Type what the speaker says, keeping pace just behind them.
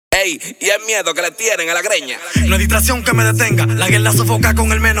Ey, y el miedo que le tienen a la greña. No hay distracción que me detenga. La guerra sofoca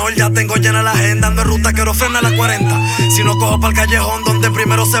con el menor. Ya tengo llena la agenda. Ando en ruta, quiero frenar a las 40. Si no cojo pa'l callejón donde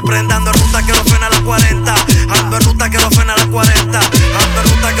primero se prenda. Ando en ruta, quiero frenar a las 40. Ando en ruta, quiero frenar a las 40. Ando en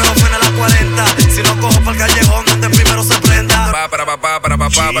ruta, quiero frenar a las 40. Si no cojo pa'l callejón donde primero se prenda.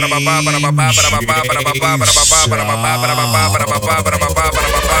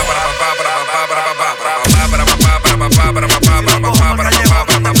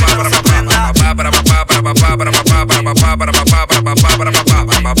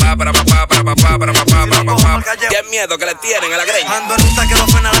 Y el miedo que le tienen a la greña. Ando en ruta, quiero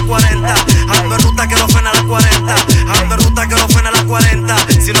frenar a las 40. Ando en ruta, quiero frenar a las 40. Ando en ruta, quiero frenar a las 40.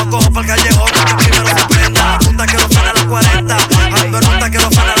 Si no cojo pa'l callejón donde primero se prenda. Ando en ruta, quiero frenar a las 40. Ando en ruta,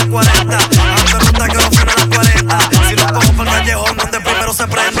 quiero frenar a las 40. Ando en ruta, quiero frenar a las 40. Si no cojo pa'l callejón donde primero se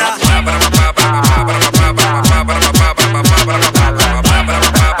prenda.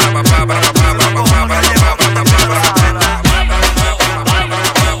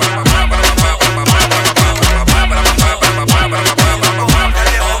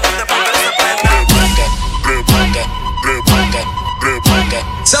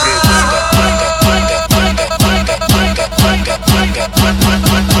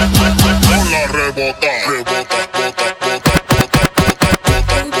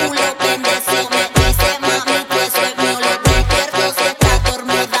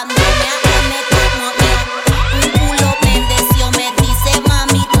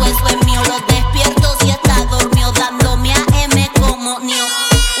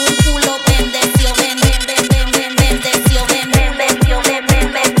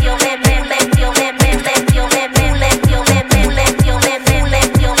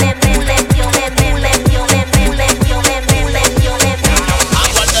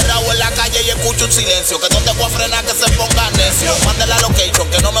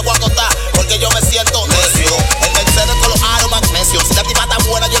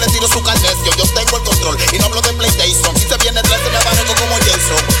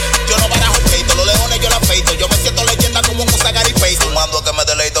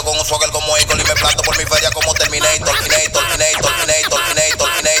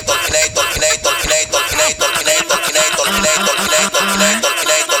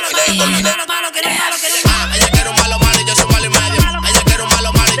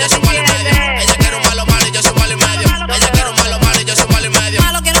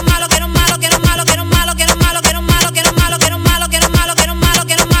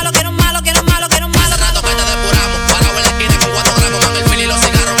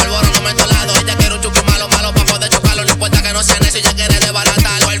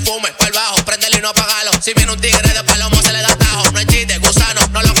 Si viene un tigre de palomo se le da tajo. No hay chiste, gusano,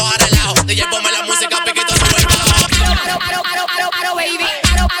 no lo coja relajo. DJ ponme la música, piquito sube el bajo. Aro baby,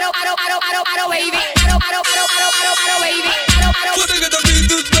 aro baby, aro baby.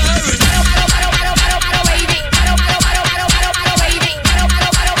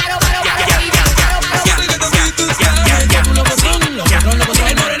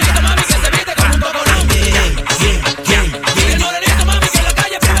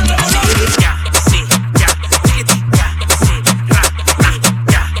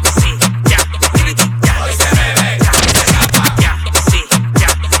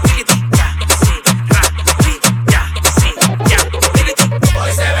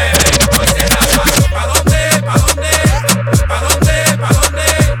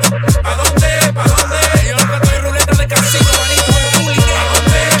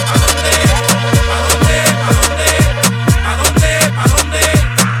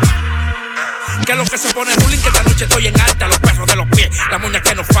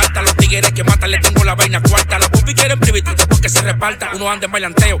 Uno anda en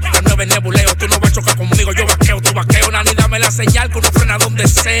bailanteo, la 9 nebuleo. Tú no vas a chocar conmigo, yo vaqueo, tú vaqueo. Nani, dame la señal que uno frena donde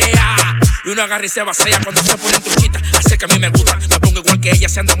sea. Y uno agarra y se vacía cuando se pone en truchita. Así que a mí me gusta, me pongo igual que ella.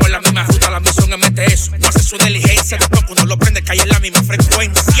 Si andamos en la misma ruta, la misión es meter eso. No hace su diligencia, después que uno lo prende, cae en la misma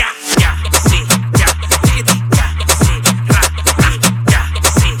frecuencia. Ya, sí, ya, tiki, ya, sí, ra, ya,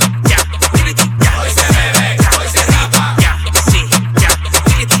 sí, ya, tiki, ya. Hoy se bebe, hoy se rapa. Ya, sí, ya,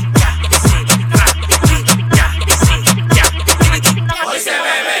 tiki, ya, sí, ra, ya, sí, ya, tiki. Hoy se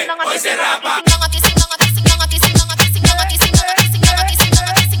bebe, hoy se rapa.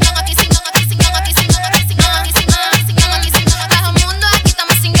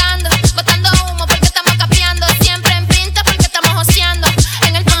 Bajo mundo aquí estamos capeando, siempre en pinta porque estamos joseando.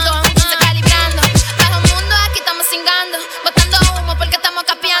 En el punto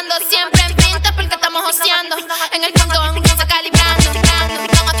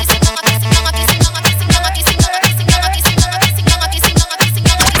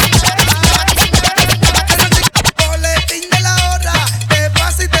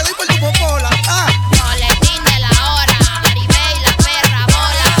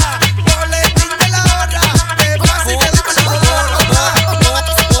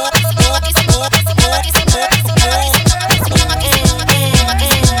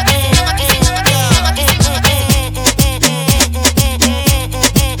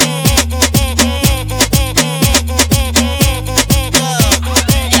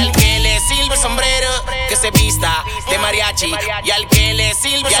se vista de mariachi. Y al que le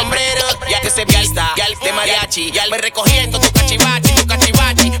sirve el sombrero, ya que se vista de mariachi. Y al me recogiendo tu cachivachi, tu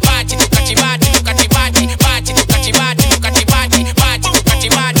cachivachi, bachi, tu cachivachi, tu cachivachi, bachi, tu cachivachi, tu cachivachi, bachi, tu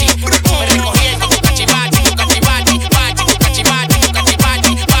cachivachi. Me recogiendo tu cachivachi, tu cachivachi, bachi, tu cachivachi, tu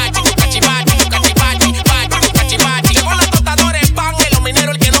cachivachi, bachi, tu cachivachi, tu cachivachi, bachi, tu cachivachi. Con los tostadores pan, los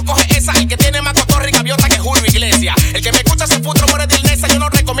mineros, el que no coge esa, el que tiene más cotorra y gaviota que Julio Iglesias. El que me escucha se futuro muere de ilnesa. Yo no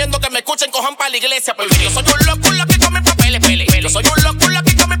recomiendo que me escuchen, cojan para la iglesia. Porque yo soy un loco lo que come papeles, pele. Yo soy un loco lo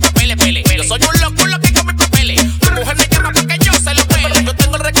que come papeles, pele. Yo soy un loco lo que come papeles. Tu mujer me llama porque yo se lo pele. Yo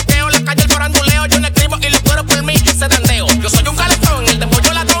tengo el requeteo, la calle, el faranduleo. Yo no escribo y los cueros por mí se dandeo. Yo soy un calentón, el dembow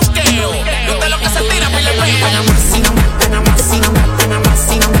yo la tronqueo. Y usted lo que se tira, pile pele. Tengo un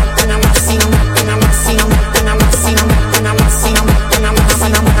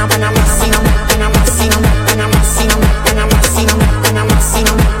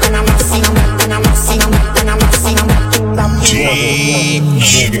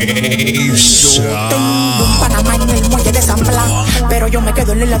Panamá en el muelle de San Blas, pero yo me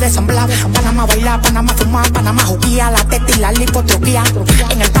quedo en la isla de San Blas. Panamá baila, Panamá fuma, Panamá juguía, la teta y la lipotroquía.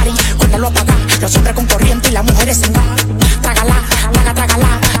 En el party, cuando lo apaga, los hombres con corriente y las mujeres sin gas. Trágala,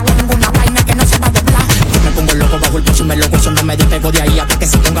 trágala, tengo una vaina que no se va a doblar. Yo me pongo loco bajo el piso y me lo gozo, no me despego de ahí hasta que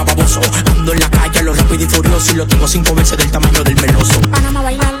se ponga baboso. Ando en la calle, lo rápido y furioso, y lo tengo 5 veces del tamaño del meloso. Panamá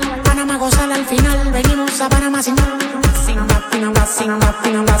bailar, Panamá gozar al final, venimos a Panamá sin nada.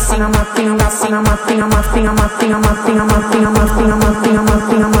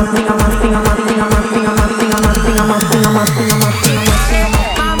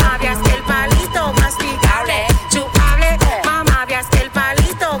 Mamá, veas que el palito masticable, chupable. Mamá, veas que el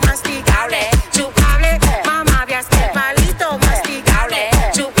palito masticable, chupable. Mamá, veas que el palito masticable,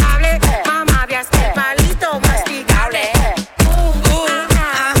 chupable. Mamá, veas que el palito masticable.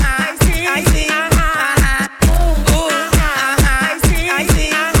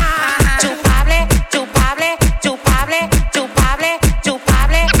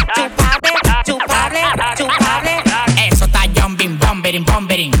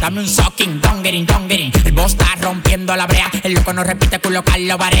 Dame un sucking, dongerin. El boss está rompiendo la brea. El loco no repite, culo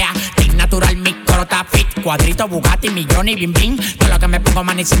Carlos Barea. Tic natural, mi coro está fit. Cuadrito, Bugatti, millones y bim. Todo lo que me pongo,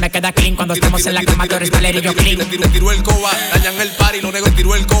 man, y se me queda clean. Cuando estamos en la cama, tú eres valerillo clean. Le tiró el coba, dañan el party, los negros. Le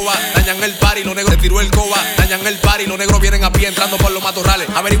tiró el coba, dañan el party, los negros. Le tiró el coba, dañan el party, los negros vienen a pie entrando por los matorrales.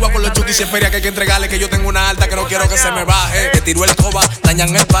 Averigua con los chuquis y feria que hay que entregarle, que yo tengo una alta que no quiero que se me baje. Le tiró el coba,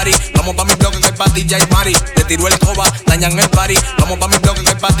 dañan el party. Vamos pa' mi bloque que hay patilla y mari. Le tiró el coba, dañan el party. Vamos pa' mi bloque que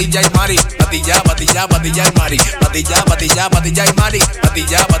hay patilla y mari. Patilla, patilla, patilla y mari. Patilla, patilla, patilla y mari.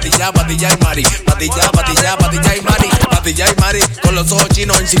 Patilla, patilla, patilla y mari. Patilla, patilla, patilla y mari. Patilla y mari. Con los ojos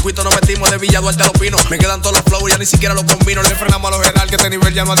chinos, en circuito nos metimos de Villa Duarte a Los Pinos. Me quedan todos los flows, ya ni siquiera los combino. Le frenamos a los general que este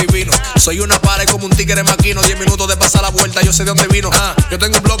nivel ya no adivino. Soy una pared como un tigre maquino. 10 minutos de pasar la vuelta, yo sé de dónde vino. Yo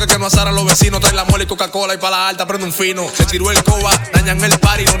tengo un bloque que no azara a los vecinos. Trae la mole y Coca-Cola y pa' la alta prende un fino. Se tiró el coba, dañan el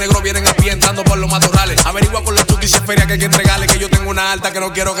party. Los negros vienen a pie entrando por los matorrales. Averigua con los chuquis y feria que hay que entregarle, que yo tengo una alta que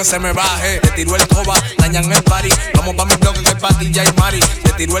no quiero que se me baje. Le tiró el coba, dañan el party. Vamos pa' mi bloque que hay patilla y mari.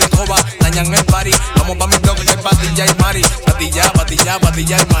 Le tiró el coba, dañan el party. Vamos pa' mi bloque que hay patilla y mari. Patilla, patilla,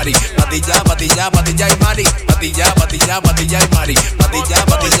 patilla y mari. Patilla, patilla, patilla y mari. Patilla, patilla, patilla y mari. Patilla,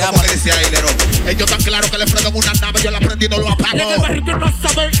 patilla, patilla. Ellos tan claro que le prendo una nave, yo la prendí y no lo apago. En el barrio no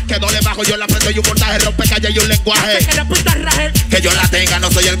sabe que no le bajo, yo la prendo y un montaje, rompe calle y un lenguaje. Que yo la tenga,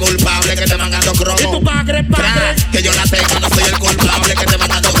 no soy el culpable, que te van dando cromo. Y tu padre. Que yo la tenga, no soy el culpable, que te van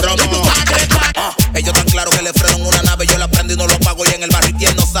dando cromo. Ellos tan claro que le frenan una nave, yo la prendo y no lo pago. Y en el barrio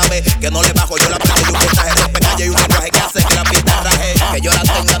quien no sabe que no le bajo, yo la prendo y un montaje, rompe calle y un lenguaje que hace que la pista raje. Que yo la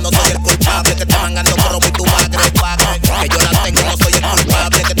tenga, no soy el culpable, que te van dando cromo y tu padre. Que yo la tenga, no soy el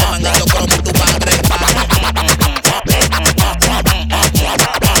culpable, que te van dando cromo y tu padre.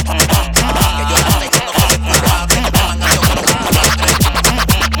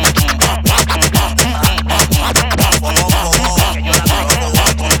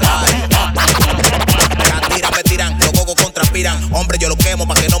 Hombre, yo lo quemo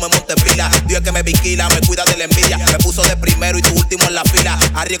pa' que no me monte en fila. Dios que me vigila, me cuida de la envidia. Me puso de primero y tu último en la fila.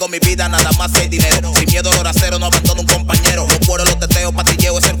 Arriesgo mi vida, nada más hay dinero. Sin miedo al horacero, no abandono un compañero. No puedo los teteos,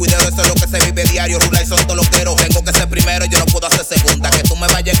 patilleo, es el cuidero. Eso es lo que se vive diario, rula y son toloqueros. Tengo que ser primero, yo no puedo hacer segunda. Que tú me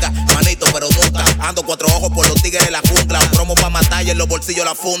vayas a llegar, manito, pero nunca. Ando 4 ojos por los tigres de la jungla. Un promo pa' matar y en los bolsillos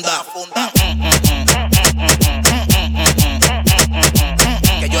la funda.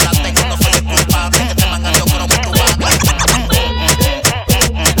 Que yo la tengo, no soy el culpable. Que te mangan yo cromo y tu padre.